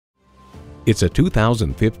It's a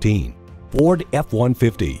 2015 Ford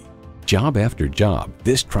F-150. Job after job,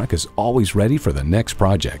 this truck is always ready for the next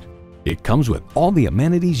project. It comes with all the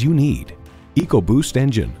amenities you need: EcoBoost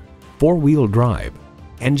engine, 4-wheel drive,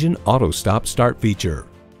 engine auto stop start feature,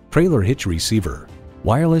 trailer hitch receiver,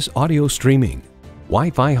 wireless audio streaming,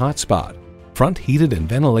 Wi-Fi hotspot, front heated and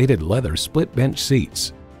ventilated leather split bench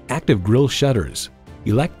seats, active grille shutters,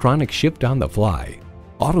 electronic shift on the fly,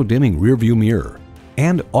 auto dimming rear view mirror,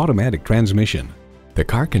 and automatic transmission. The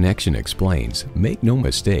Car Connection explains, make no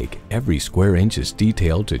mistake, every square inch is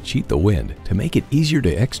detailed to cheat the wind to make it easier to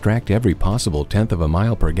extract every possible tenth of a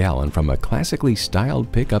mile per gallon from a classically styled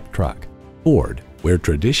pickup truck. Ford, where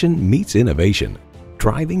tradition meets innovation.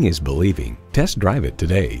 Driving is believing. Test drive it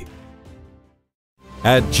today.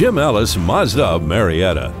 At Jim Ellis Mazda of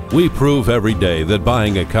Marietta, we prove every day that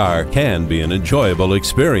buying a car can be an enjoyable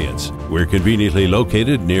experience. We're conveniently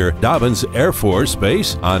located near Dobbins Air Force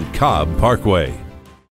Base on Cobb Parkway.